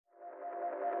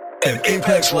an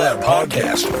Apex Lab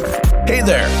podcast. Hey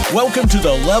there, welcome to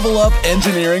the Level Up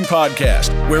Engineering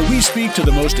Podcast, where we speak to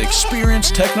the most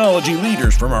experienced technology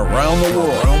leaders from around the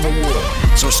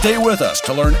world. So stay with us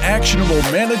to learn actionable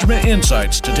management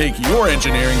insights to take your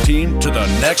engineering team to the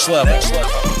next level.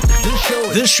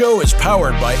 This show is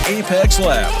powered by Apex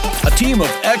Lab, a team of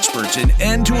experts in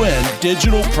end-to-end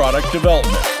digital product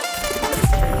development.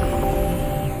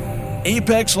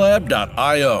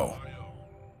 ApexLab.io.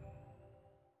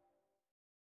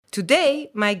 Today,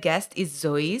 my guest is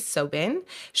Zoe Sobin.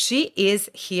 She is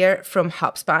here from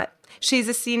HubSpot. She's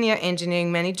a senior engineering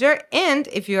manager, and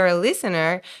if you are a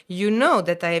listener, you know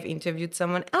that I have interviewed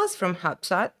someone else from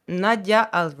HubSpot, Nadia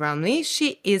Al-Ramli.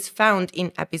 She is found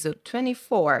in episode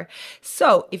 24.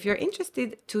 So if you're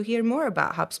interested to hear more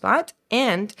about HubSpot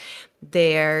and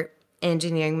their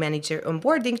engineering manager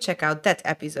onboarding, check out that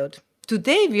episode.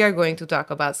 Today, we are going to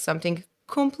talk about something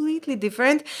completely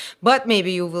different, but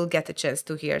maybe you will get a chance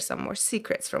to hear some more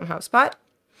secrets from HubSpot.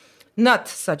 Not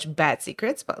such bad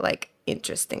secrets, but like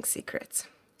interesting secrets.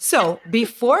 So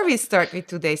before we start with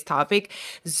today's topic,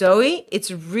 Zoe, it's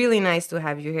really nice to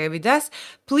have you here with us.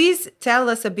 Please tell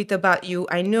us a bit about you.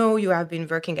 I know you have been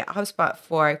working at HubSpot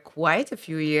for quite a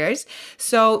few years.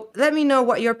 So let me know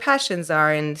what your passions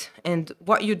are and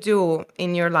what you do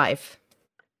in your life.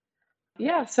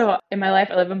 Yeah, so in my life,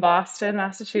 I live in Boston,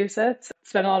 Massachusetts.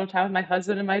 Spend a lot of time with my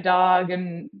husband and my dog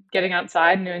and getting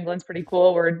outside. New England's pretty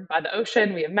cool. We're by the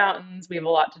ocean, we have mountains, we have a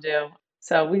lot to do.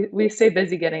 So we stay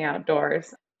busy getting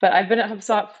outdoors. But I've been at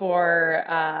HubSpot for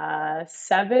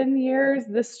 7 years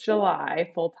this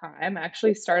July, full time. I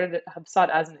actually started at HubSpot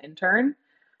as an intern,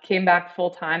 came back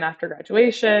full time after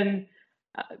graduation,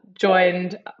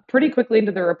 joined pretty quickly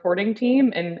into the reporting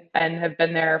team and have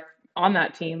been there on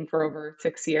that team for over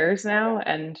 6 years now.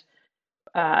 And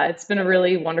it's been a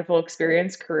really wonderful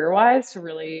experience career-wise to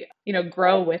really,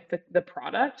 grow with the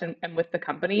product and with the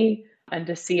company and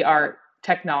to see our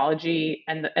technology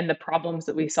and the problems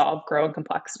that we solve grow in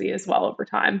complexity as well over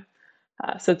time.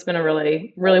 So it's been a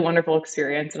really, really wonderful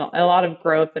experience and a lot of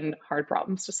growth and hard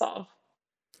problems to solve.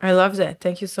 I love that.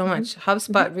 Thank you so much.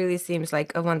 HubSpot really seems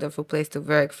like a wonderful place to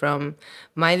work from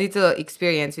my little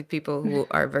experience with people who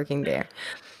are working there.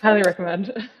 Highly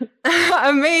recommend.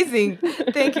 Amazing.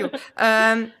 Thank you.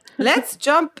 Let's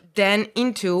jump then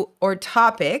into our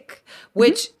topic,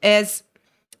 which is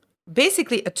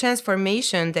basically a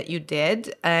transformation that you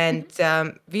did. And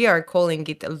we are calling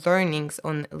it learnings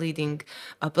on leading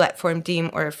a platform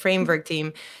team or a framework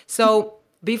team. So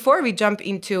before we jump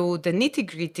into the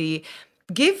nitty-gritty,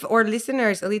 give our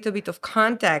listeners a little bit of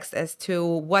context as to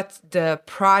what the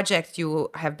project you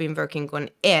have been working on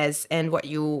is and what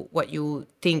you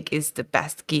think is the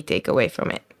best key takeaway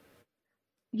from it.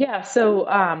 Yeah,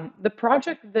 so the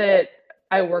project that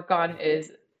I work on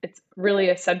it's really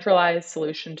a centralized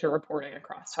solution to reporting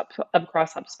across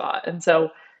HubSpot. And so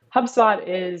HubSpot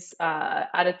is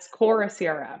at its core a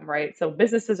CRM, right? So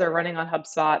businesses are running on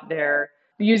HubSpot. They're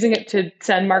using it to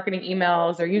send marketing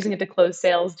emails. They're using it to close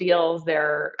sales deals.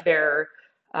 They're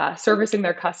servicing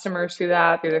their customers through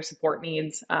their support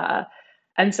needs.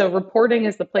 And so reporting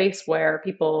is the place where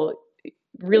people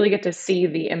really get to see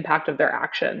the impact of their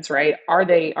actions, right? Are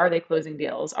they closing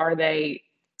deals? Are they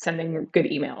sending good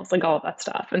emails? Like all of that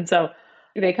stuff. And so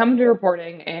they come to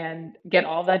reporting and get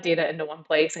all that data into one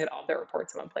place and get all their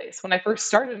reports in one place. When I first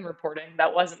started in reporting,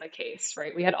 that wasn't the case,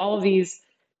 right? We had all of these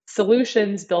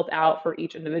solutions built out for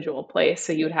each individual place.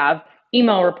 So you would have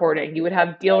email reporting, you would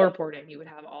have deal reporting, you would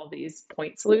have all these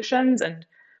point solutions. And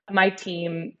my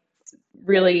team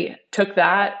really took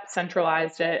that,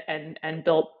 centralized it, and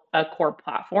built a core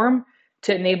platform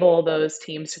to enable those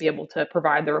teams to be able to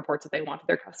provide the reports that they want to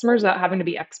their customers without having to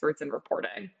be experts in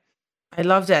reporting. I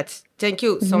love that. Thank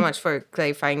you so much for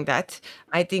clarifying that.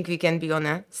 I think we can be on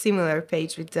a similar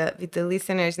page with the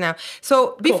listeners now.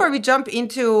 So before we jump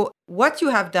into what you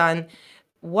have done,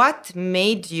 what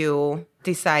made you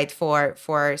decide for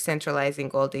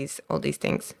centralizing all these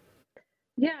things?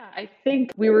 Yeah, I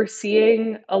think we were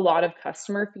seeing a lot of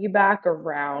customer feedback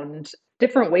around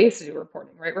different ways to do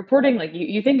reporting, right? Reporting, like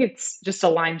you think it's just a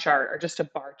line chart or just a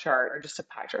bar chart or just a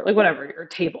pie chart, like whatever, or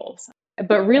tables.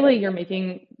 But really you're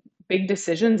making big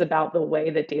decisions about the way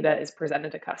that data is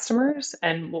presented to customers.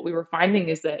 And what we were finding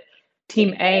is that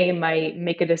team A might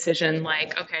make a decision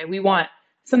like, okay, we want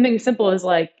something simple as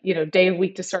like, day of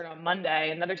week to start on Monday.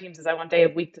 And another team says, I want day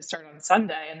of week to start on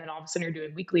Sunday. And then all of a sudden you're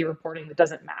doing weekly reporting that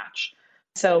doesn't match.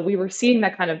 So we were seeing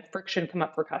that kind of friction come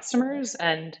up for customers.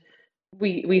 And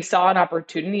we saw an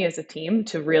opportunity as a team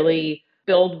to really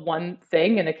build one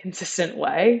thing in a consistent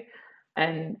way.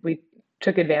 And we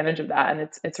took advantage of that. And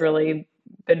it's really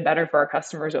been better for our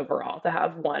customers overall to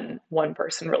have one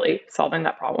person really solving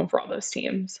that problem for all those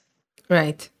teams.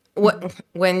 Right. Mhm.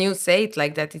 When you say it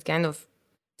like that, it kind of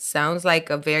sounds like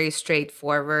a very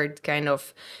straightforward kind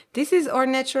of, this is our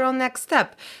natural next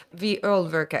step. We all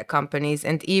work at companies,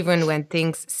 and even when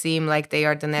things seem like they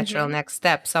are the natural Mhm. next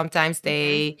step, sometimes Mhm.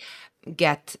 they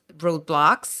get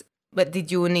roadblocks. But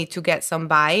did you need to get some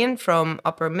buy-in from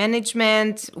upper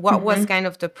management? What was Mhm. kind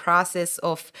of the process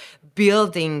of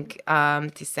building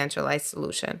this centralized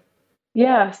solution?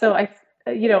 Yeah, so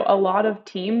a lot of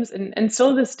teams, and still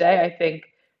to this day, I think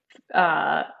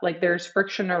like there's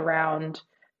friction around,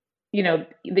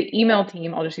 the email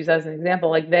team. I'll just use that as an example.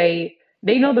 Like they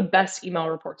know the best email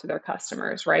report to their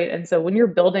customers, right? And so when you're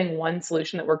building one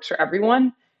solution that works for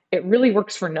everyone, it really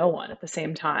works for no one at the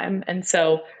same time. And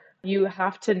so you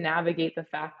have to navigate the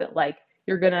fact that like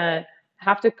you're gonna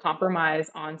have to compromise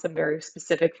on some very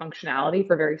specific functionality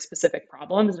for very specific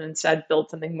problems and instead build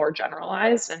something more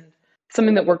generalized and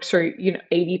something that works for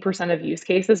 80% of use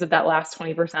cases, but that last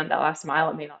 20%, that last mile,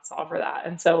 it may not solve for that.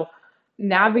 And so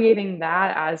navigating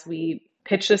that as we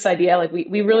pitch this idea, like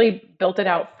we really built it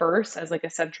out first as like a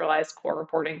centralized core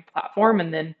reporting platform,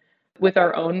 and then with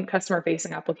our own customer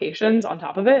facing applications on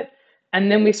top of it. And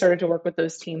then we started to work with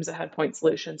those teams that had point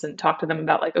solutions and talk to them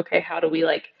about like, okay, how do we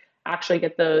like actually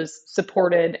get those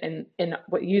supported in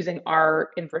what using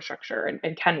our infrastructure,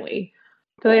 and can we?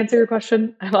 Did I answer your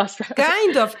question? I lost track.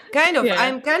 Kind of, kind of. Yeah.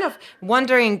 I'm kind of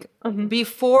wondering, Mhm.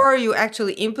 before you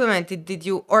actually implemented, did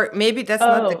you, or maybe that's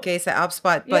not the Oh, case at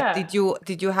HubSpot, but yeah.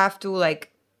 did you have to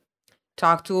like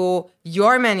talk to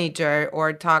your manager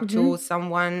or talk to Hmm.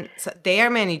 someone, their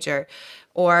manager,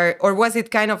 or was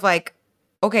it kind of like,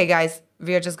 okay, guys,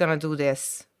 we're just gonna do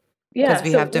this because Yeah.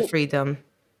 we So, have the well, freedom?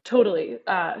 totally.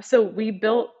 So we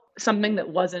built something that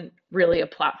wasn't really a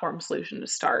platform solution to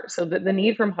start. So the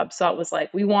need from HubSpot was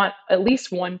like, we want at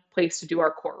least one place to do our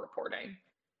core reporting.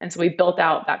 And so we built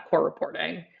out that core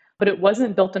reporting, but it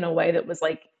wasn't built in a way that was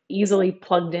like easily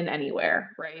plugged in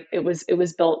anywhere, right? It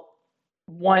was built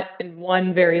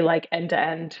one very like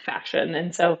end-to-end fashion.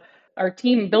 And so our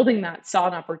team building that saw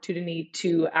an opportunity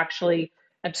to actually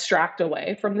abstract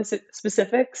away from the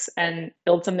specifics and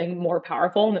build something more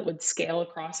powerful and that would scale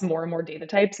across more and more data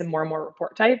types and more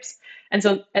report types. And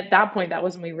so at that point, that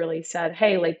was when we really said,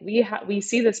 hey, like we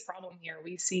see this problem here.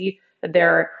 We see that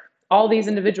there are all these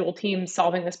individual teams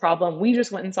solving this problem. We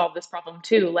just went and solved this problem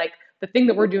too. Like the thing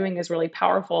that we're doing is really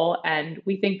powerful, and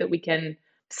we think that we can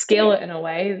scale it in a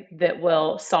way that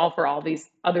will solve for all these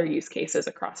other use cases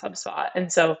across HubSpot.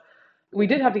 And so we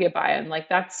did have to get buy-in. Like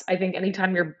that's, I think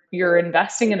anytime you're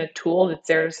investing in a tool that's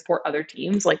there to support other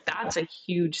teams, like that's a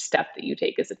huge step that you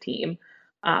take as a team.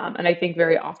 And I think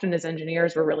very often as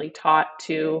engineers, we're taught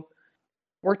to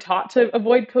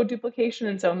avoid code duplication.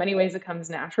 And so in many ways it comes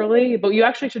naturally, but you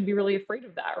actually should be really afraid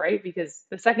of that, right? Because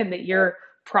the second that you're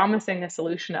promising a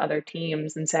solution to other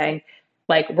teams and saying,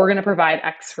 like, we're going to provide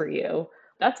X for you,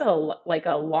 that's a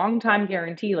long time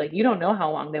guarantee. Like you don't know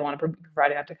how long they want to be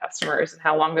providing that to customers and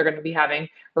how long they're going to be having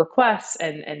requests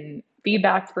and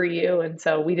feedback for you. And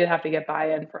so we did have to get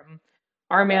buy-in from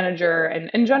our manager.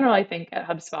 And in general, I think at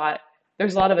HubSpot,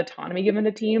 there's a lot of autonomy given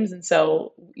to teams. And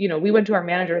so, we went to our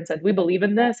manager and said, we believe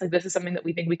in this. Like, this is something that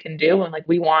we think we can do. And like,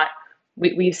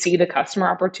 we see the customer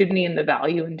opportunity and the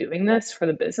value in doing this for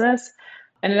the business.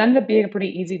 And it ended up being a pretty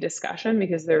easy discussion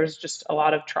because there was just a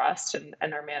lot of trust, and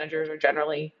our managers are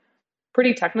generally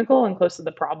pretty technical and close to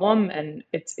the problem. And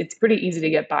it's pretty easy to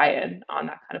get buy-in on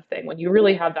that kind of thing when you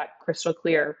really have that crystal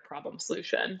clear problem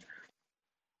solution.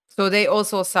 So they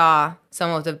also saw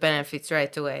some of the benefits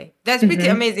right away. That's pretty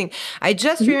Hmm. amazing. I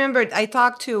just Hmm. remembered I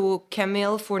talked to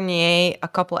Camille Fournier a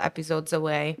couple episodes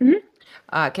away.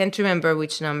 Hmm. Can't remember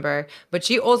which number, but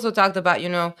she also talked about,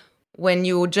 when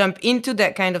you jump into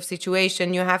that kind of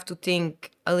situation, you have to think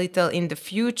a little in the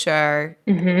future.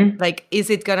 Hmm. Like, is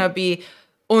it gonna be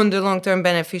on the long term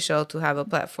beneficial to have a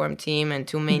platform team and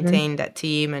to Hmm. maintain that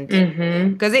team? And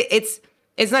Hmm. because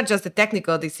it's not just a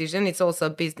technical decision, it's also a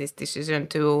business decision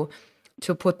to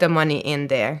put the money in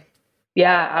there.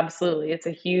 Yeah, absolutely. It's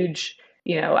a huge,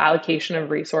 allocation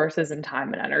of resources and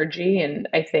time and energy. And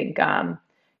I think,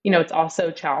 it's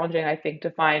also challenging, I think, to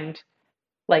find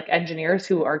like engineers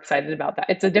who are excited about that.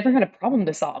 It's a different kind of problem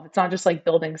to solve. It's not just like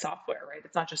building software, right?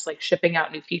 It's not just like shipping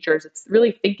out new features. It's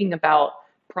really thinking about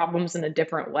problems in a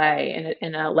different way,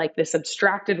 in a like this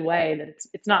abstracted way that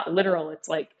it's not literal. It's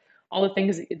like all the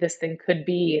things that this thing could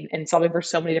be, and solving for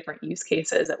so many different use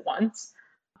cases at once.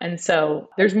 And so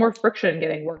there's more friction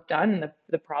getting work done. And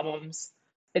the problems,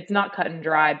 it's not cut and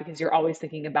dry because you're always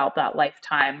thinking about that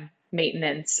lifetime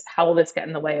maintenance. How will this get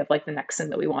in the way of like the next thing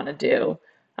that we want to do?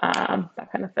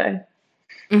 That kind of thing.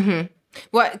 Mm-hmm.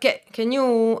 What can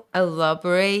you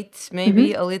elaborate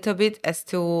maybe Hmm. a little bit as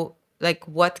to like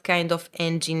what kind of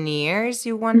engineers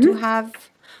you want to Hmm. have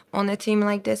on a team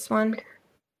like this one?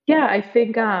 Yeah, I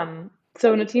think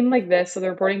so in a team like this, so the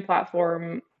reporting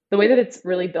platform, the way that it's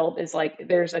really built is like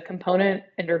there's a component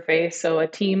interface. So a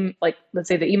team, like let's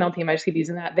say the email team, I just keep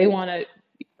using that, they want to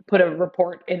put a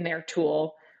report in their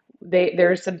tool.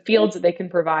 There's some fields that they can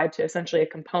provide to essentially a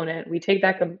component. We take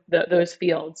those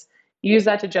fields, use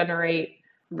that to generate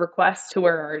requests to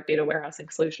our data warehousing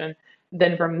solution.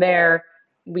 Then from there,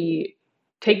 we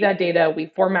take that data, we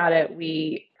format it,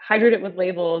 we hydrate it with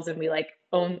labels, and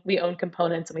we own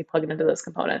components and we plug it into those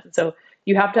components. And so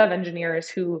you have to have engineers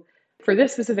who, for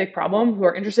this specific problem, who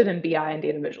are interested in BI and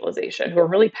data visualization, who are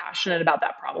really passionate about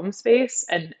that problem space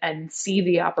and see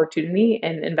the opportunity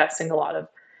in investing a lot of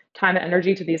time and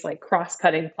energy to these like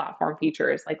cross-cutting platform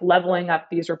features, like leveling up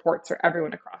these reports for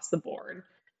everyone across the board.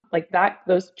 Like that,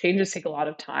 those changes take a lot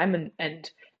of time, and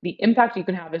the impact you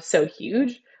can have is so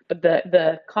huge. But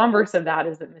the converse of that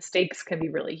is that mistakes can be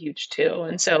really huge too.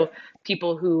 And so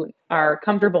people who are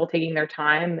comfortable taking their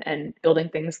time and building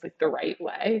things like the right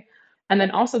way. And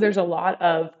then also there's a lot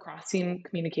of cross-team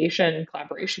communication and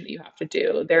collaboration that you have to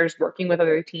do. There's working with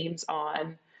other teams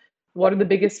on what are the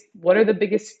biggest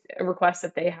requests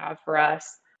that they have for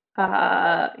us,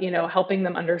 helping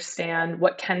them understand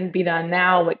what can be done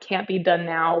now, what can't be done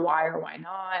now, why or why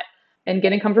not, and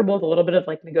getting comfortable with a little bit of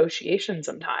like negotiation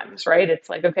sometimes, right? It's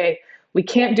like, okay, we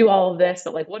can't do all of this,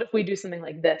 but like what if we do something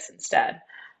like this instead?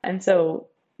 And so,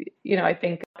 I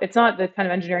think it's not the kind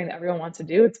of engineering that everyone wants to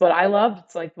do. It's what I love.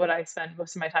 It's like what I spend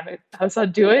most of my time at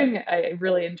HubSpot doing. I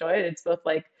really enjoy it. It's both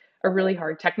like a really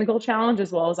hard technical challenge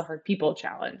as well as a hard people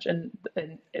challenge. And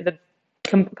the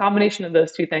combination of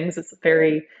those two things is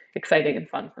very exciting and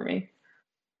fun for me.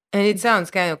 And it sounds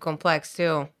kind of complex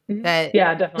too. Mhm. That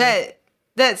Yeah, definitely. that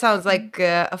that sounds like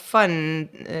a fun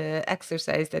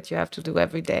exercise that you have to do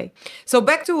every day. So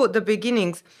back to the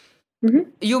beginnings. Hmm.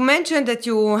 You mentioned that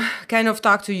you kind of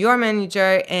talked to your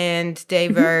manager and they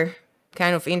Hmm. were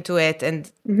kind of into it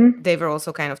and Hmm. they were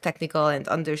also kind of technical and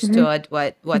Hmm. understood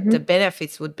what Hmm. the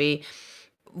benefits would be.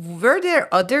 Were there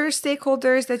other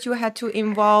stakeholders that you had to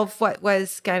involve? What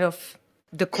was kind of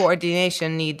the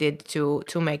coordination needed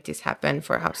to make this happen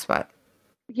for HubSpot?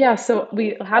 Yeah, so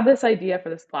we had this idea for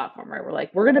this platform, right? We're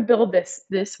like, we're gonna build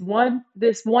this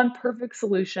one perfect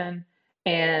solution,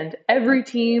 and every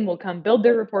team will come build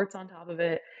their reports on top of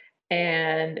it,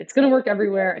 and it's gonna work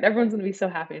everywhere, and everyone's gonna be so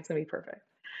happy, it's gonna be perfect.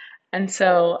 And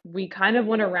so we kind of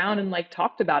went around and like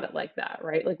talked about it like that,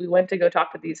 right? Like we went to go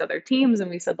talk to these other teams and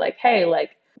we said like, hey,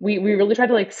 like we really tried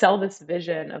to like sell this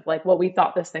vision of like what we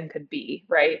thought this thing could be,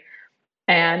 right?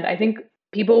 And I think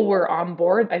people were on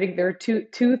board. I think there are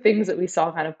two things that we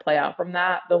saw kind of play out from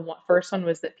that. First one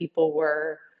was that people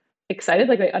were excited,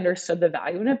 like they understood the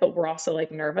value in it, but were also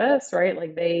like nervous, right?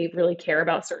 Like they really care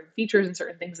about certain features and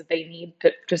certain things that they need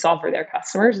to solve for their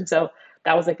customers. And so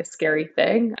that was like a scary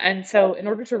thing. And so in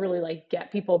order to really like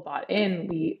get people bought in,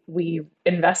 we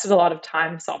invested a lot of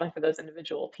time solving for those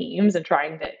individual teams and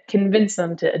trying to convince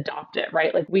them to adopt it,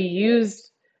 right? Like we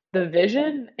used the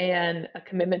vision and a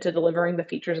commitment to delivering the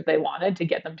features that they wanted to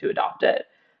get them to adopt it,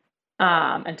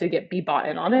 and to be bought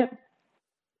in on it.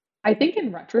 I think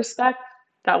in retrospect,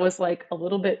 that was like a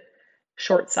little bit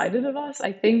short sighted of us.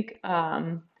 I think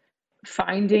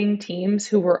finding teams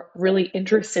who were really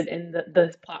interested in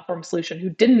the platform solution, who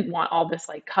didn't want all this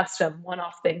like custom one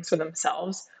off things for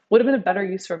themselves, would have been a better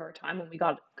use of our time when we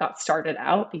got started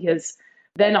out, because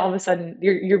then all of a sudden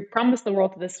you're promised the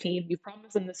world to this team, you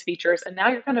promised them this features, and now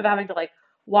you're kind of having to like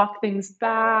walk things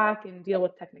back and deal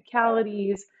with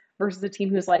technicalities versus a team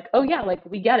who's like, oh yeah, like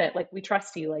we get it, like we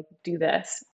trust you, like do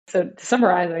this. So to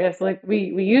summarize, I guess like we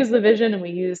use the vision and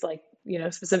we use like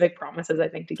specific promises, I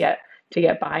think, to get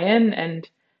buy-in. And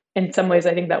in some ways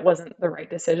I think that wasn't the right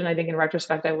decision. I think in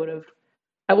retrospect I would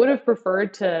have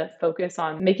preferred to focus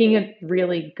on making it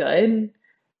really good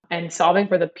and solving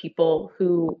for the people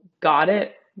who got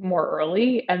it more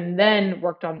early, and then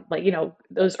worked on like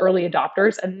those early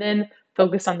adopters, and then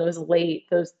focused on the late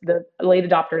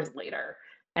adopters later,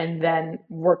 and then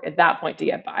work at that point to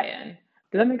get buy-in.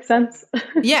 Does that make sense?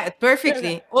 Yeah, Okay.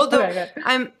 perfectly. Although Okay,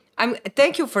 good. I'm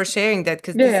thank you for sharing that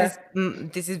because Yeah, this yeah.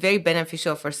 is this is very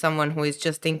beneficial for someone who is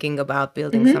just thinking about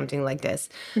building Mm-hmm. something like this.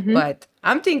 Mm-hmm. But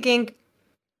I'm thinking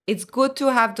it's good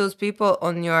to have those people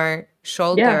on your Yeah.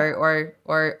 shoulder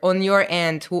or on your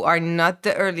end who are not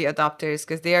the early adopters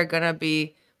because they are gonna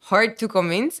be hard to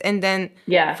convince. And then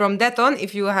Yeah. from that on,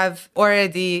 if you have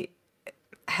already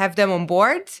have them on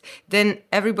board, then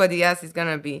everybody else is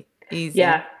gonna be easy.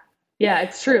 Yeah. Yeah,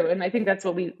 it's true. And I think that's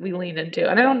what we leaned into.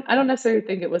 And I don't necessarily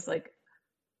think it was like,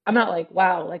 I'm not like,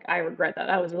 wow, like I regret that.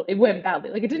 That was really, it went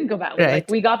badly. Like it didn't go badly. Like Right.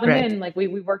 we got them Right. in, like we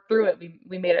worked through it.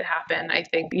 We made it happen. I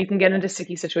think you can get into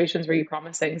sticky situations where you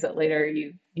promise things that later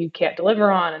you can't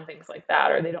deliver on and things like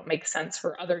that, or they don't make sense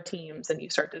for other teams. And you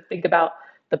start to think about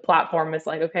the platform as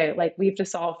like, okay, like we have to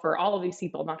solve for all of these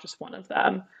people, not just one of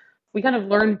them. We kind of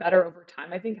learn better over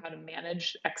time, I think, how to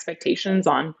manage expectations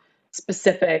on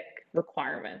specific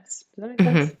requirements. Does that make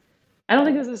sense? Mhm. I don't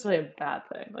think this is really a bad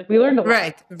thing. Like we learned a lot.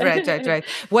 Right.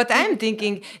 What I'm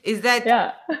thinking is that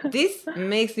Yeah. this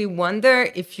makes me wonder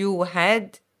if you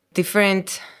had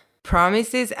different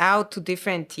promises out to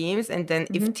different teams, and then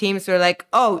if hmm teams were like,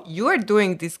 oh, you are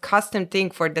doing this custom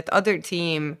thing for that other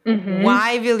team, hmm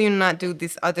why will you not do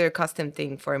this other custom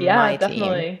thing for Yeah, my team?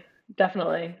 definitely.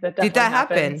 Definitely. That Did definitely that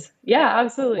happen? happens. Yeah,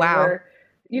 absolutely. Wow.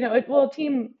 Where, well,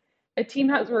 a team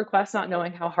has a request not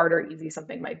knowing how hard or easy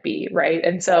something might be, right?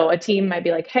 And so a team might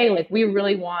be like, hey, like we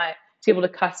really want to be able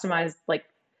to customize like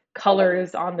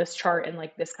colors on this chart in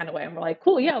like this kind of way. And we're like,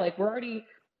 cool, yeah, like we're already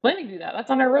planning to do that. That's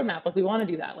on our roadmap. Like we want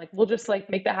to do that. Like we'll just like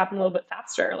make that happen a little bit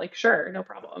faster. Like, sure, no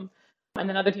problem. And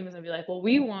then other teams is gonna be like, well,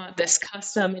 we want this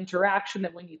custom interaction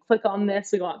that when you click on this,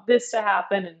 we want this to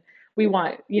happen. And we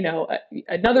want,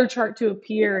 another chart to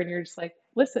appear. And you're just like,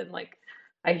 listen, like,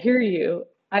 I hear you.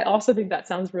 I also think that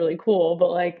sounds really cool, but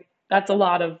like, that's a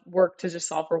lot of work to just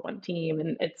solve for one team.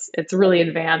 And it's really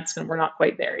advanced and we're not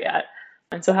quite there yet.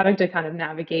 And so having to kind of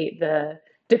navigate the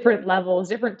different levels,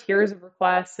 different tiers of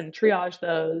requests and triage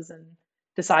those and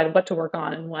decide what to work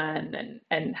on and when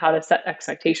and how to set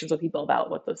expectations with people about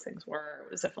what those things were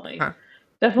was Huh.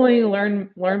 definitely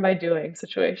learn by doing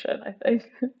situation, I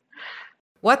think.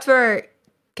 What were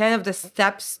kind of the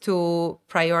steps to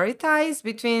prioritize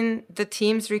between the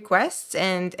team's requests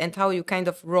and how you kind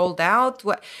of rolled out?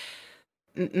 What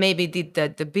maybe did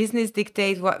the business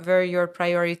dictate what were your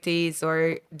priorities,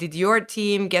 or did your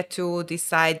team get to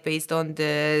decide based on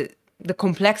the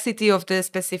complexity of the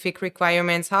specific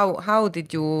requirements? How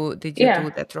did you Yeah. do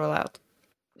that rollout?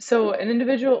 So an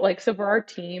individual, like, so for our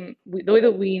team, the way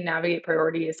that we navigate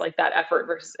priority is like that effort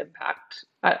versus impact.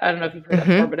 I don't know if you've heard that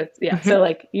before, Mm-hmm. but it's, yeah. Mm-hmm. So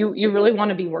like you really want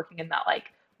to be working in that like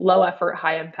low effort,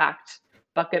 high impact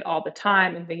bucket all the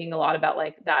time and thinking a lot about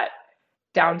like that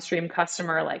downstream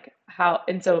customer, like how,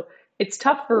 and so it's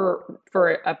tough for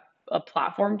a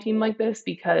platform team like this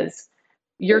because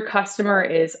your customer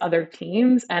is other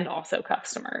teams and also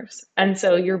customers. And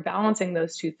so you're balancing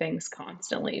those two things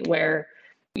constantly where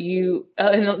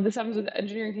and this happens with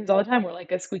engineering teams all the time where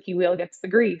like a squeaky wheel gets the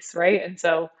grease, right? And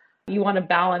so you want to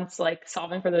balance like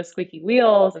solving for those squeaky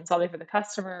wheels and solving for the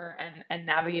customer and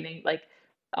navigating like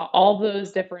all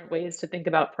those different ways to think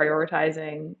about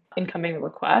prioritizing incoming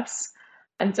requests.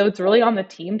 And so it's really on the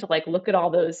team to like look at all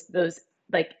those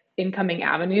like incoming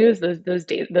avenues,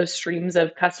 those streams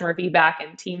of customer feedback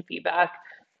and team feedback,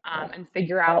 and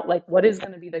figure out like what is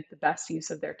going to be like the best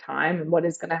use of their time and what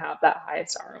is going to have that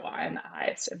highest ROI and that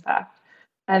highest impact.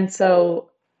 And so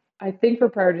I think for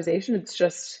prioritization, it's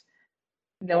just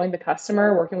knowing the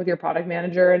customer, working with your product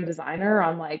manager and designer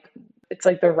on like it's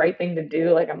like the right thing to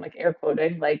do. Like I'm like air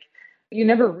quoting, like you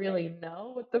never really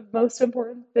know what the most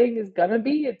important thing is gonna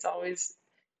be. It's always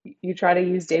you try to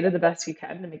use data the best you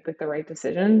can to make like the right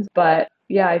decisions. But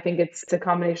yeah, I think it's a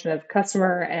combination of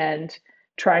customer and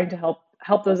trying to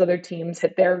help those other teams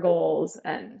hit their goals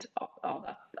and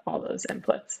all those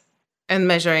inputs. And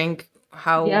measuring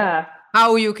how Yeah,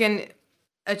 how you can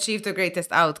achieve the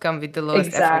greatest outcome with the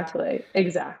lowest effort.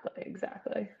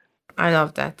 exactly. I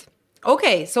love that.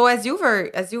 Okay, so as you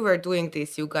were doing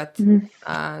this, you got Mhm.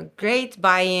 great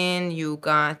buy-in. You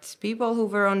got people who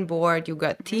were on board. You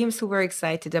got teams who were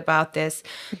excited about this.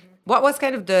 What was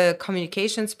kind of the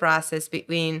communications process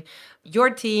between your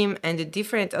team and the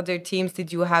different other teams?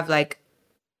 Did you have like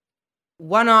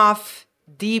one-off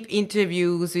deep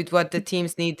interviews with what the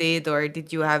teams needed, or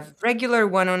did you have regular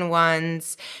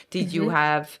one-on-ones? Did you Mhm.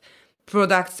 have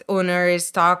product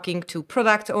owners talking to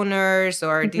product owners,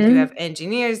 or did you have Mhm.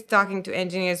 engineers talking to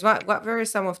engineers? What were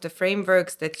some of the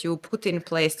frameworks that you put in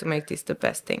place to make this the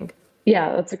best thing?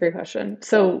 Yeah, that's a great question.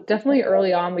 So definitely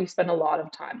early on, we spent a lot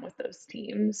of time with those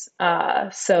teams.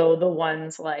 So the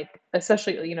ones like,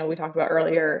 especially, we talked about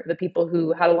earlier, the people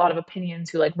who had a lot of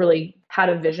opinions, who like really had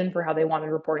a vision for how they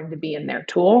wanted reporting to be in their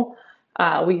tool.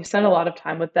 We spent a lot of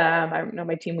time with them. I know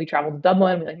my team, we traveled to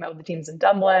Dublin. We like met with the teams in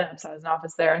Dublin. So I was an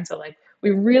office there. And so like,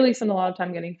 we really spent a lot of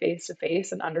time getting face to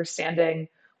face and understanding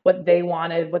what they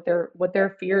wanted, what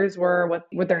their fears were,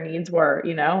 what their needs were,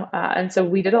 and so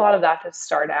we did a lot of that to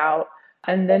start out.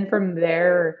 And then from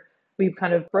there, we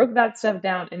kind of broke that stuff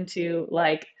down into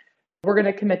like we're going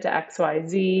to commit to X, Y,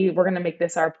 Z. We're going to make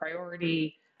this our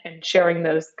priority, and sharing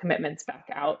those commitments back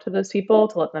out to those people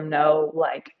to let them know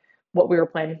like what we were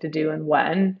planning to do and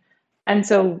when. And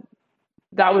so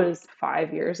that was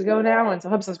 5 years ago now. And so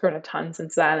HubSpot's grown a ton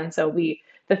since then. And so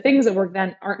the things that worked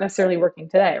then aren't necessarily working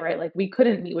today, right? Like we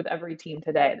couldn't meet with every team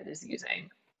today that is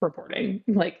using reporting.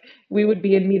 Like we would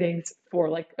be in meetings for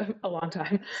like a long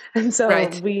time. And so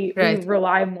Right. we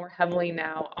rely more heavily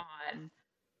now on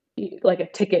like a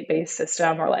ticket-based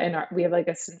system, or like we have like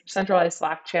a centralized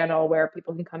Slack channel where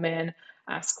people can come in,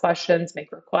 ask questions,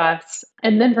 make requests,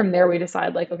 and then from there we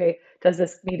decide like, okay, does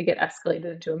this need to get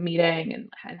escalated into a meeting,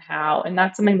 and how? And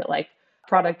that's something that like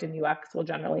product and UX will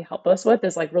generally help us with,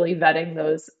 is like really vetting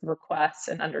those requests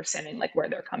and understanding like where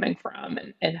they're coming from,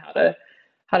 and how to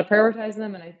prioritize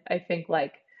them. And I think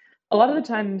like a lot of the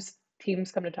times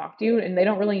teams come to talk to you and they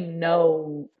don't really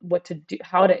know what to do,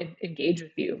 how to engage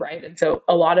with you, right? And so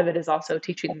a lot of it is also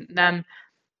teaching them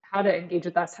how to engage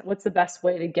with us. What's the best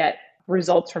way to get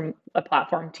results from a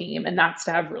platform team? And that's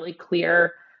to have really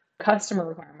clear customer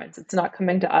requirements. It's not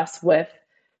coming to us with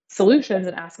solutions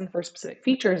and asking for specific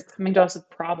features. It's coming to us with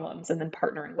problems and then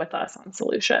partnering with us on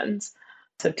solutions.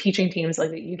 So teaching teams like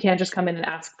that, you can't just come in and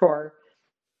ask for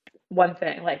one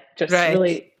thing, like just Right.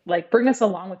 really like bring us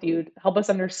along with you, help us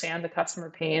understand the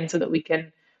customer pain so that we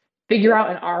can figure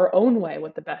out in our own way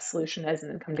what the best solution is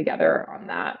and then come together on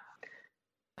that.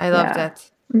 I love Yeah. that.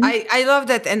 Mm-hmm. I love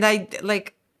that. And I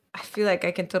feel like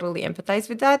I can totally empathize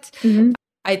with that. Mm-hmm.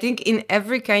 I think in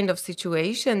every kind of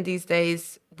situation these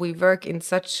days, we work in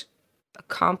such a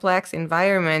complex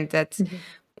environment that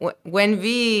when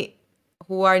we,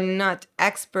 who are not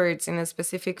experts in a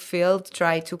specific field,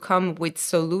 try to come with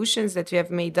solutions that we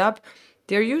have made up,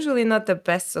 they're usually not the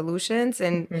best solutions.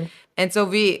 And so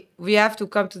we have to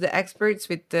come to the experts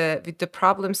with the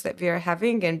problems that we are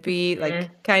having, and be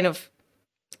like kind of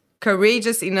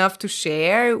courageous enough to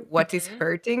share what is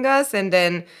hurting us, and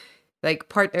then like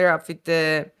partner up with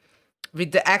the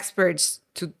experts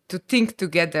to think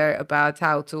together about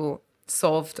how to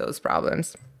solve those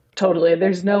problems. Totally.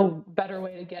 There's no better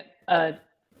way to get a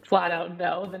flat out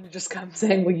no than to just come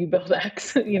saying, will you build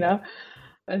X, you know?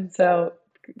 And so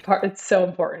it's so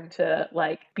important to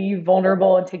like be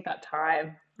vulnerable and take that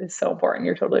time. It's so important.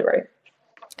 You're totally right.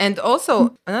 And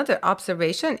also another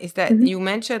observation is that you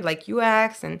mentioned like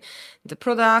UX and the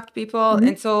product people. Mm-hmm.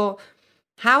 And so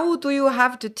how do you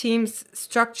have the teams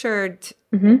structured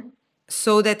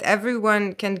so that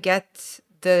everyone can get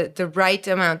the right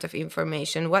amount of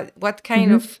information? What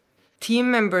kind of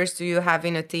team members do you have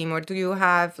in a team, or do you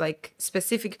have like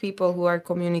specific people who are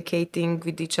communicating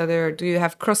with each other? Or do you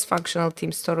have cross-functional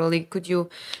teams totally? Could you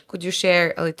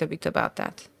share a little bit about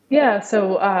that? Yeah,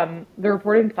 so the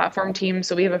reporting platform team,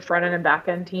 so we have a front end and back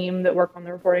end team that work on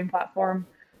the reporting platform,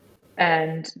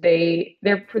 and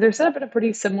they're set up in a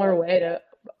pretty similar way to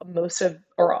most of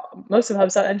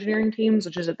HubSpot engineering teams,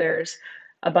 which is that there's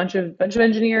a bunch of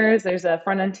engineers, there's a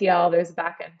front end TL, there's a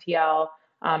back end TL,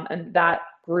 and that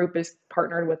group is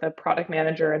partnered with a product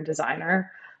manager and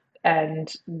designer,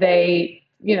 and they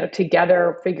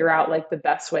together figure out like the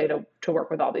best way to work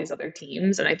with all these other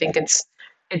teams. And I think it's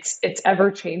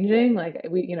ever changing. Like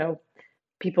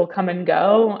people come and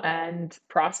go, and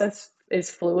process is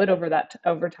fluid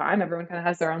over time. Everyone kind of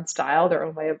has their own style, their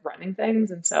own way of running things.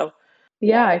 And so,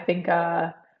 yeah, I think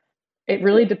it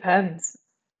really depends.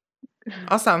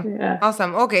 Awesome. Yeah.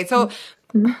 Awesome. Okay. So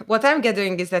Mm-hmm. what I'm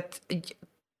gathering is that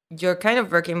your kind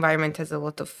of work environment has a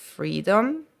lot of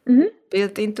freedom Mm-hmm.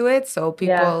 built into it. So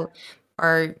Yeah. people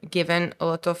are given a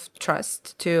lot of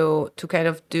trust to kind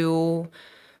of do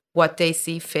what they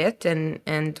see fit,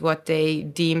 and what they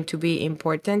deem to be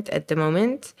important at the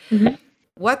moment. Mm-hmm.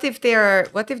 What if there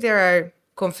are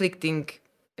conflicting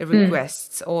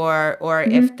requests, or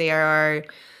if there are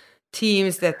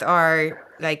teams that are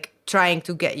like trying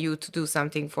to get you to do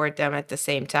something for them at the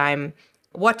same time?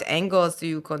 What angles do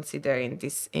you consider in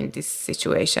this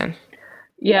situation?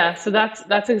 Yeah, so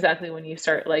that's exactly when you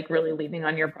start like really leaning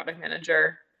on your product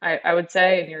manager, I would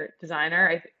say, and your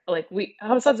designer. Like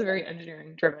HubSpot's a very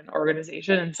engineering driven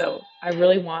organization, and so I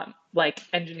really want like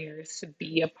engineers to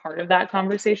be a part of that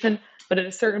conversation. But at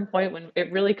a certain point, when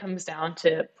it really comes down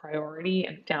to priority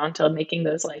and down to making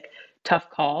those like tough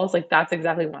calls, like that's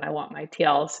exactly when I want my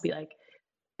TLs to be like,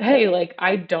 hey, like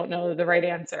I don't know the right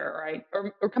answer,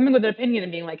 or coming with an opinion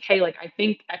and being like, hey, like I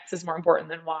think X is more important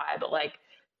than Y, but like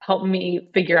help me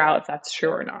figure out if that's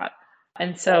true or not.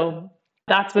 And so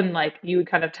that's when like you would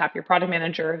kind of tap your product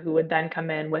manager, who would then come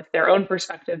in with their own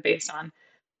perspective based on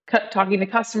talking to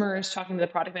customers, talking to the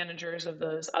product managers of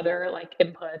those other like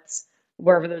inputs,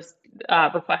 wherever those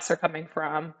requests are coming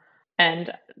from, and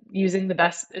using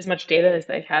as much data as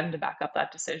they can to back up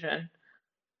that decision,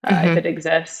 if Mm-hmm. it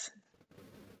exists.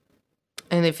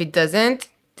 And if it doesn't,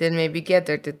 then maybe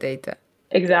gather the data.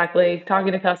 Exactly.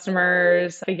 Talking to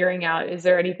customers, figuring out, is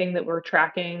there anything that we're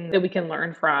tracking that we can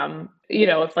learn from?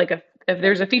 If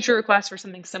there's a feature request for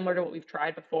something similar to what we've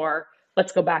tried before,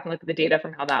 let's go back and look at the data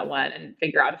from how that went and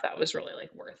figure out if that was really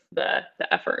like worth the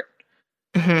effort.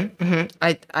 Mm-hmm, mm-hmm.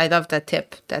 I love that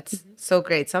tip. That's so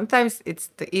great. Sometimes it's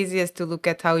the easiest to look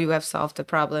at how you have solved the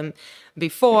problem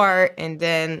before and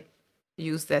then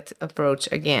use that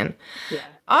approach again. Yeah.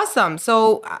 Awesome.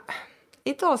 So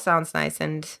it all sounds nice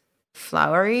and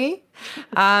flowery.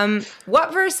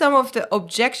 What were some of the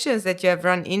objections that you have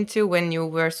run into when you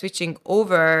were switching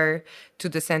over to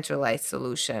the centralized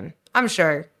solution? I'm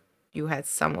sure you had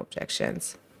some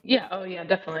objections. Yeah. Oh, yeah,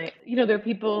 definitely. There are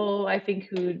people I think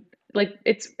who like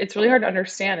it's really hard to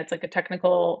understand. It's like a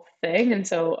technical thing, and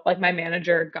so like my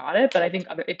manager got it, but I think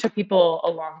it took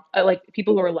people like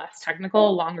people who are less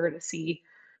technical longer to see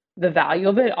the value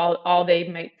of it. All they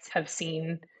might have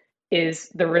seen is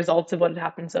the results of what had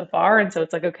happened so far, and so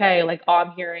it's like, okay, like all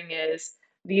I'm hearing is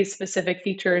these specific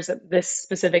features that this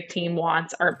specific team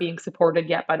wants aren't being supported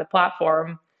yet by the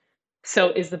platform. So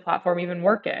is the platform even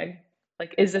working?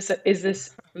 Like, is this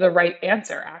the right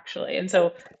answer actually? And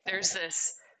so there's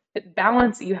this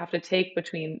balance that you have to take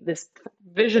between this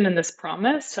vision and this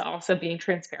promise to also being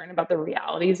transparent about the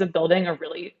realities of building a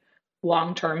really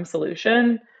long-term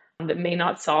solution that may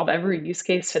not solve every use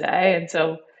case today. And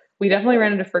so we definitely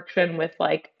ran into friction with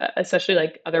like, especially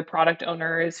like other product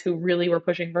owners who really were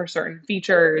pushing for certain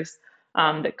features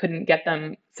that couldn't get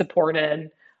them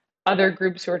supported, other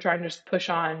groups who are trying to just push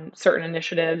on certain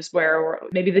initiatives where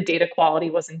maybe the data quality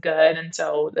wasn't good. And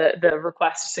so the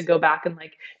request is to go back and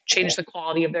like change the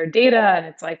quality of their data. And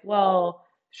it's like, well,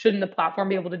 shouldn't the platform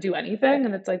be able to do anything?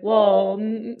 And it's like, well,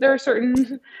 there are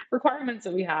certain requirements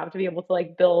that we have to be able to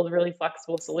like build really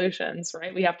flexible solutions,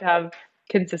 right? We have to have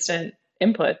consistent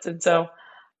inputs. And so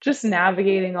just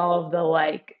navigating all of the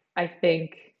like, I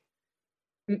think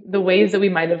the ways that we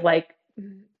might have like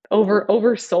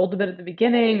oversold a bit at the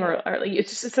beginning, or like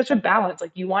it's such a balance.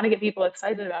 Like you want to get people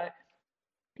excited about it,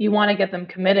 you want to get them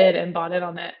committed and bought in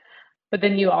on it, but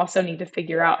then you also need to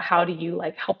figure out how do you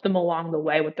like help them along the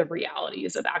way with the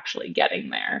realities of actually getting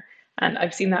there. And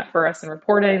I've seen that for us in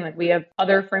reporting. Like we have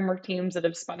other framework teams that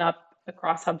have spun up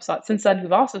across HubSpot since then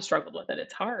who've also struggled with it.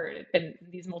 It's hard, and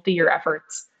these multi-year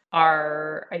efforts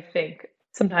are, I think,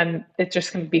 sometimes it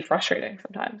just can be frustrating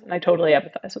sometimes, and I totally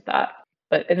empathize with that.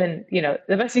 But and then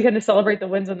the best you can is celebrate the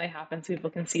wins when they happen, so people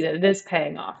can see that it is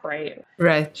paying off, right?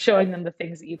 Right. Showing them the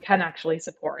things that you can actually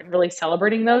support and really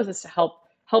celebrating those is to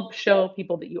help show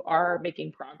people that you are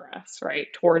making progress,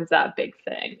 right, towards that big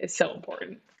thing is so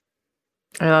important.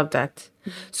 I love that.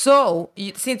 So,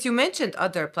 since you mentioned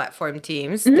other platform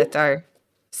teams Mm-hmm. that are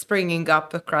springing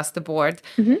up across the board,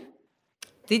 Mm-hmm.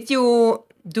 did you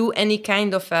do any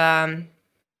kind of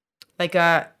like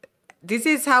a this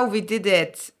is how we did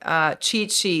it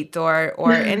cheat sheet or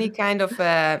any kind of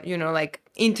like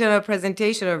internal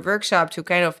presentation or workshop to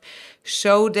kind of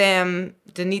show them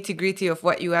the nitty gritty of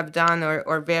what you have done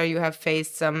or where you have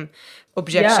faced some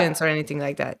objections or anything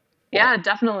like that? Yeah,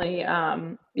 definitely.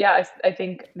 I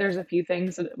think there's a few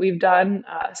things that we've done.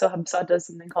 So HubSpot does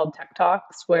something called Tech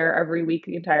Talks, where every week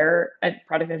the entire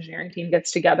product engineering team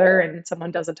gets together and someone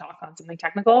does a talk on something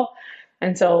technical.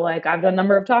 And so, like, I've done a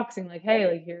number of talks, saying like, hey,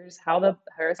 like, here's how the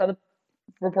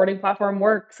reporting platform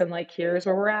works, and like, here's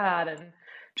where we're at, and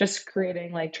just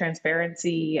creating like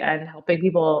transparency and helping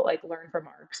people like learn from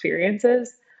our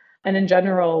experiences. And in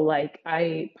general, like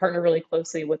I partner really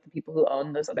closely with the people who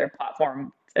own those other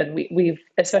platforms, and we've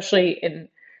especially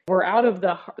we're out of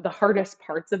the hardest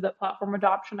parts of the platform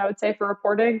adoption, I would say, for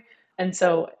reporting. And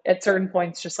so at certain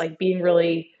points, just like being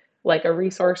really like a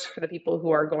resource for the people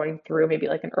who are going through maybe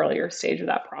like an earlier stage of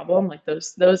that problem, like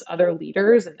those other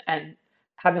leaders, and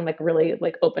having like really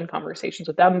like open conversations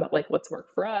with them about like what's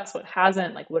worked for us, what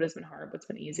hasn't, like what has been hard, what's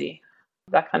been easy,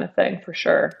 that kind of thing for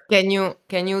sure. Can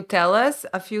you tell us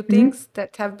a few things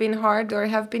that have been hard or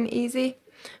have been easy,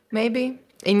 maybe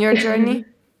in your journey?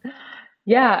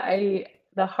 Yeah,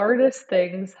 the hardest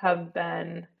things have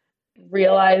been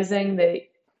realizing that,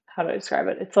 how do I describe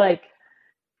it? It's like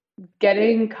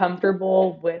getting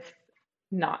comfortable with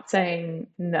not saying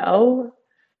no.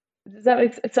 Does that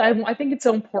make sense? I think it's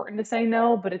so important to say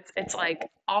no, but it's like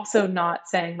also not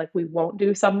saying like we won't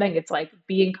do something. It's like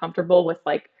being comfortable with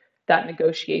like that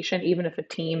negotiation, even if a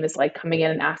team is like coming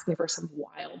in and asking for some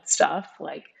wild stuff.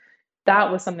 Like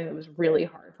that was something that was really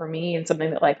hard for me, and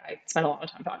something that like I spent a lot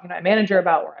of time talking to my manager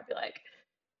about, where I'd be like,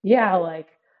 yeah, like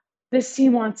this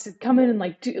team wants to come in and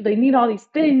like they need all these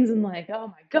things, and like, oh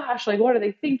my gosh, like what are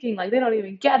they thinking? Like they don't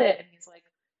even get it. And he's like,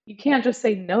 you can't just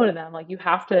say no to them. Like you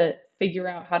have to figure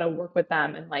out how to work with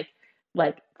them and like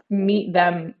meet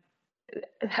them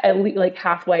at least like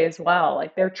halfway as well.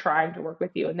 Like they're trying to work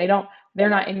with you, and they're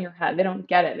not in your head. They don't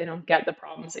get it. They don't get the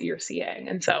problems that you're seeing.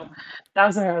 And so that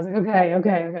was where I was like, okay,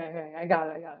 I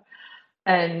got it.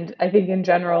 And I think in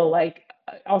general, like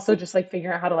also just like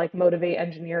figuring out how to like motivate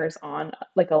engineers on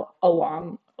like a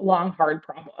long, hard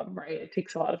problem, right? It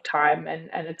takes a lot of time, and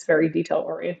it's very detail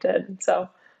oriented. And so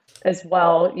as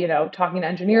well, talking to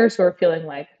engineers who are feeling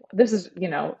like this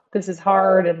is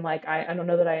hard, and like I don't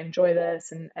know that I enjoy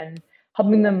this, and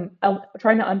helping them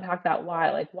trying to unpack that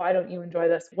why, like why don't you enjoy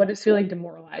this? What is feeling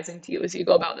demoralizing to you as you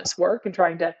go about this work, and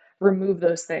trying to remove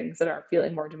those things that are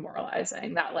feeling more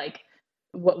demoralizing, that like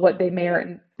what they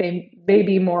may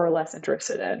be more or less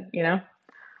interested in.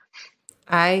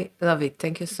 I love it.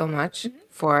 Thank you so much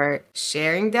for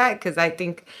sharing that, because I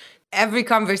think every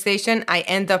conversation I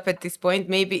end up at this point.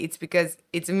 Maybe it's because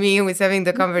it's me who is having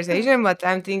the conversation, but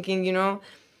I'm thinking,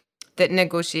 that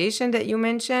negotiation that you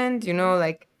mentioned,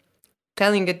 like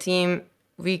telling a team,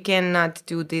 we cannot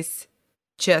do this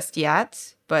just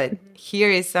yet, but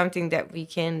here is something that we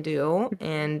can do.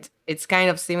 And it's kind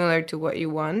of similar to what you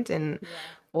want, and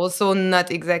also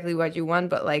not exactly what you want,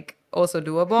 but like also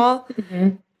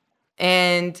doable.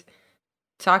 And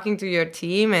talking to your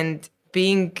team and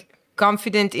being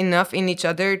confident enough in each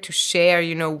other to share,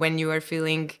 when you are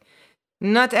feeling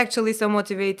not actually so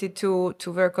motivated to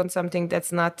work on something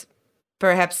that's not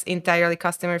perhaps entirely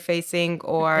customer facing,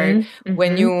 or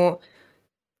when you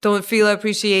don't feel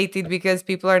appreciated because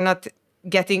people are not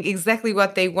getting exactly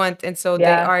what they want, and so they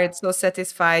aren't so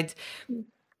satisfied.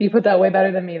 You put that way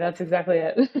better than me. That's exactly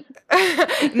it.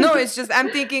 No, it's just I'm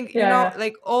thinking,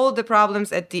 like all the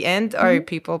problems at the end are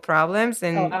people problems,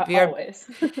 and we are always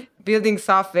building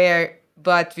software,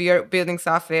 but we are building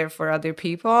software for other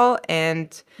people,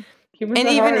 and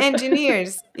even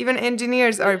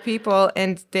engineers are people,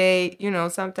 and they,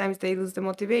 sometimes they lose the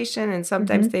motivation, and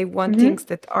sometimes they want things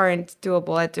that aren't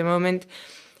doable at the moment.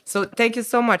 So thank you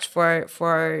so much for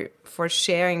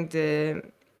sharing the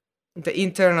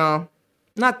internal,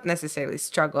 not necessarily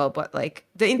struggle, but like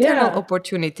the internal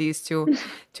opportunities to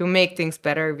make things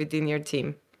better within your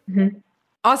team.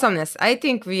 Awesomeness. I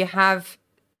think we have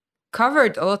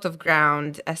covered a lot of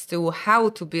ground as to how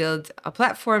to build a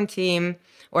platform team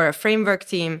or a framework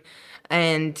team,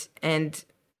 and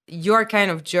your kind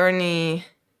of journey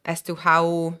as to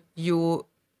how you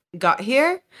got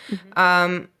here.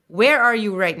 Where are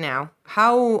you right now?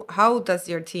 How does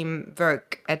your team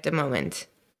work at the moment?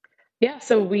 Yeah,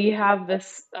 so we have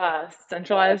this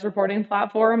centralized reporting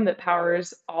platform that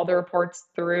powers all the reports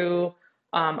through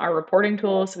our reporting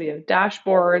tools. So we have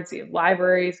dashboards, we have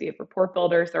libraries, we have report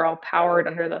builders. They're all powered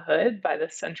under the hood by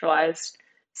this centralized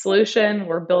solution.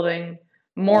 We're building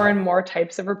more and more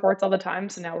types of reports all the time.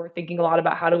 So now we're thinking a lot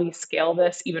about how do we scale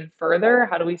this even further?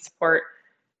 How do we support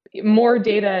more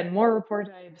data and more report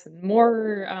types and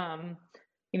more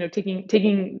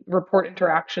taking report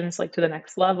interactions like to the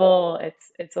next level.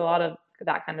 It's a lot of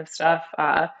that kind of stuff.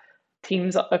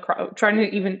 Teams trying to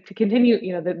even to continue,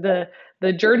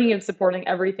 the journey of supporting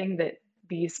everything that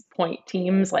these point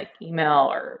teams like email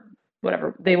or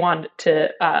whatever they want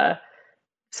to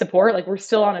support. Like we're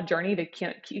still on a journey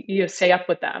to stay up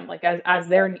with them, like as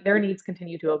their needs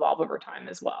continue to evolve over time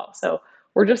as well. So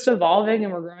we're just evolving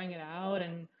and we're growing it out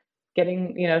and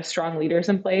getting strong leaders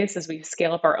in place as we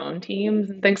scale up our own teams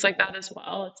and things like that as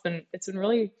well. It's been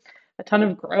really a ton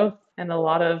of growth and a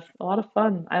lot of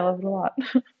fun. I love it a lot.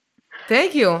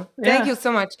 Thank you. Thank you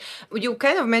so much. You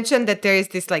kind of mentioned that there is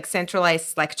this like centralized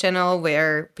Slack channel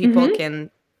where people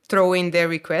can throw in their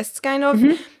requests kind of.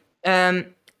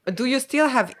 Do you still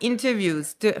have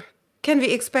interviews? Can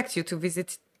we expect you to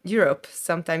visit Europe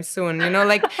sometime soon?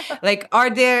 Like are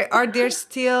there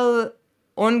still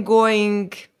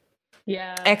ongoing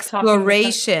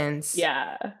explorations?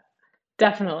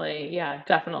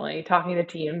 Definitely talking to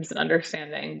teams and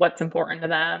understanding what's important to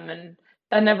them, and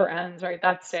that never ends, right?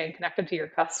 That's staying connected to your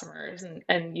customers,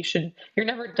 and you're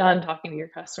never done talking to your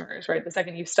customers, right? The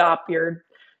second you stop, you're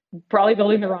probably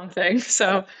building the wrong thing.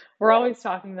 So we're always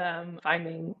talking to them,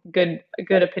 finding good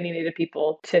opinionated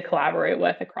people to collaborate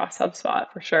with across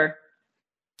HubSpot for sure.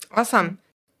 Awesome.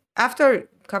 After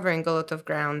covering a lot of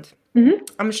ground,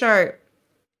 I'm sure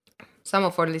some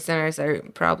of our listeners are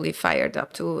probably fired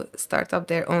up to start up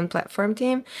their own platform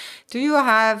team. Do you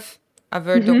have a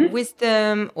word of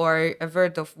wisdom or a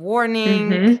word of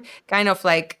warning? Kind of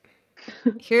like,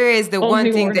 here is the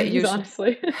one thing that you should...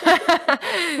 honestly.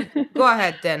 Go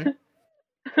ahead then.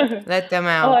 Let them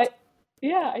out.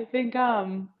 Yeah, I think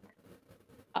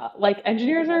like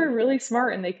engineers are really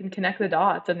smart and they can connect the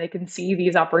dots and they can see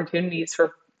these opportunities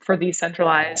for these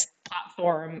centralized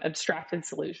platform abstracted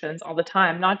solutions all the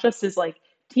time, not just as like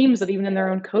teams, but even in their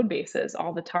own code bases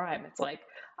all the time. It's like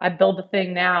I build a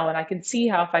thing now and I can see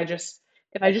how if I just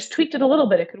tweaked it a little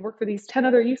bit, it could work for these 10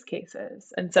 other use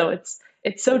cases. And so it's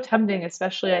so tempting,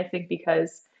 especially I think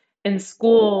because in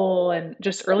school and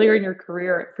just earlier in your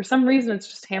career, for some reason it's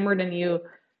just hammered in you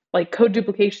like code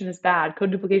duplication is bad,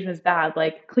 code duplication is bad,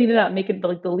 like clean it up, make it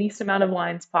like the least amount of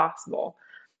lines possible.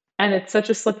 And it's such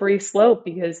a slippery slope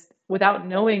because without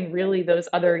knowing really those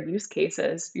other use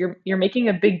cases, you're making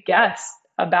a big guess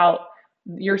about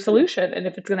your solution and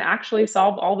if it's going to actually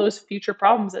solve all those future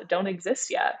problems that don't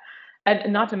exist yet.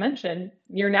 And not to mention,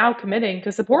 you're now committing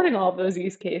to supporting all of those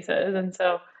use cases. And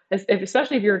so,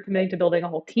 especially if you're committing to building a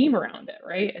whole team around it,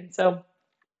 right? And so,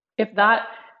 if that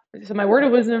so my word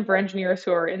of wisdom for engineers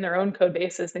who are in their own code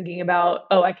bases thinking about,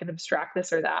 oh, I can abstract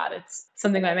this or that. It's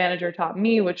something my manager taught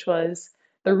me, which was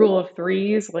the rule of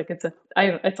threes. Like it's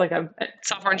like a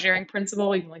software engineering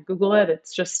principle. You can like Google it.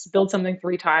 It's just build something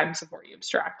 3 times before you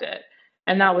abstract it.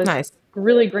 And that was Nice.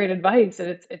 really great advice.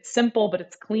 And it's simple, but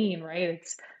it's clean, right?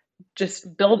 It's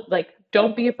just build, like,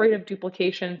 don't be afraid of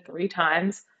duplication 3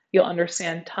 times. You'll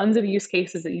understand tons of use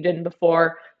cases that you didn't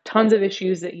before, tons of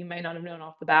issues that you might not have known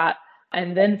off the bat.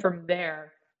 And then from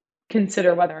there,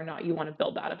 consider whether or not you want to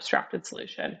build that abstracted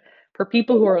solution. For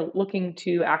people who are looking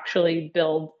to actually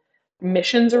build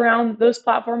missions around those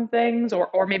platform things,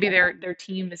 or maybe their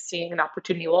team is seeing an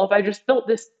opportunity. Well, if I just built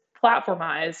this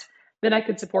platformized, then I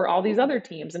could support all these other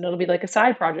teams and it'll be like a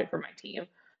side project for my team.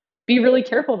 Be really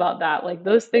careful about that. Like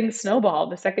those things snowball.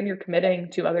 The second you're committing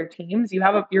to other teams, you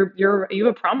have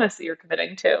a promise that you're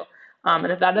committing to.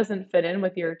 And if that doesn't fit in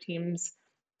with your team's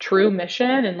true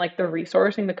mission and like the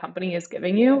resourcing the company is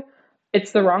giving you,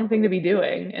 it's the wrong thing to be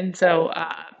doing. And so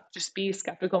just be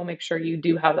skeptical, make sure you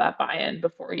do have that buy-in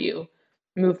before you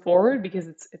move forward, because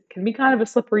it can be kind of a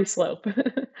slippery slope.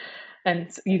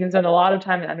 And you can spend a lot of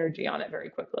time and energy on it very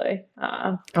quickly.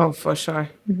 Oh, for sure.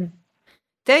 Mm-hmm.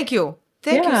 Thank you.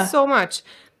 Thank you so much.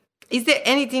 Is there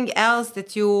anything else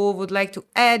that you would like to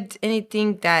add?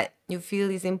 Anything that you feel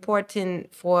is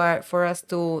important for us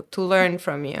to learn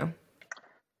from you?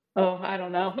 Oh, I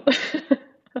don't know.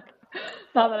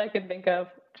 Not that I can think of.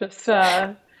 Just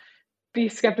be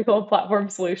skeptical of platform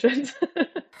solutions.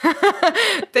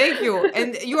 Thank you.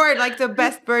 And you are like the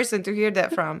best person to hear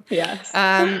that from. Yes.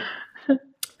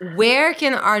 Where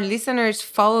can our listeners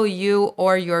follow you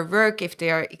or your work if they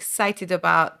are excited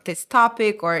about this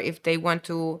topic or if they want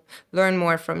to learn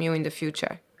more from you in the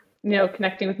future?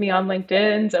 Connecting with me on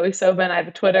LinkedIn, Zoe Sobin. I have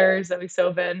a Twitter, Zoe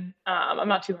Sobin. I'm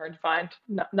not too hard to find.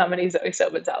 Not many Zoe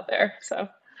Sobins out there. So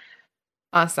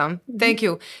awesome. Thank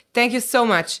you. Thank you so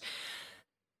much.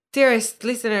 Dearest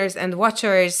listeners and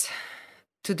watchers,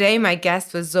 today my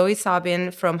guest was Zoe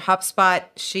Sobin from HubSpot.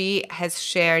 She has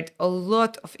shared a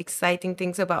lot of exciting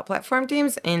things about platform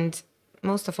teams, and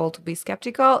most of all to be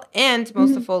skeptical, and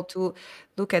most of all to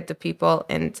look at the people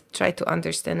and try to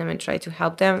understand them and try to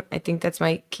help them. I think that's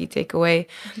my key takeaway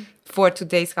for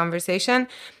today's conversation.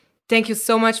 Thank you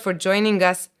so much for joining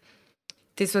us.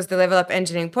 This was the Level Up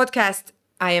Engineering Podcast.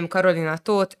 I am Karolina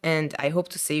Tóth, and I hope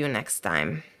to see you next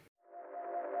time.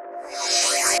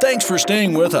 Thanks for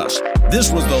staying with us.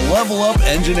 This was the Level Up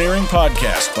Engineering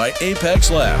Podcast by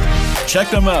Apex Lab. Check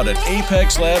them out at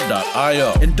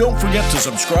apexlab.io. And don't forget to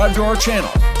subscribe to our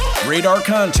channel, rate our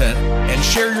content, and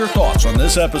share your thoughts on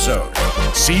this episode.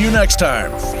 See you next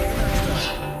time.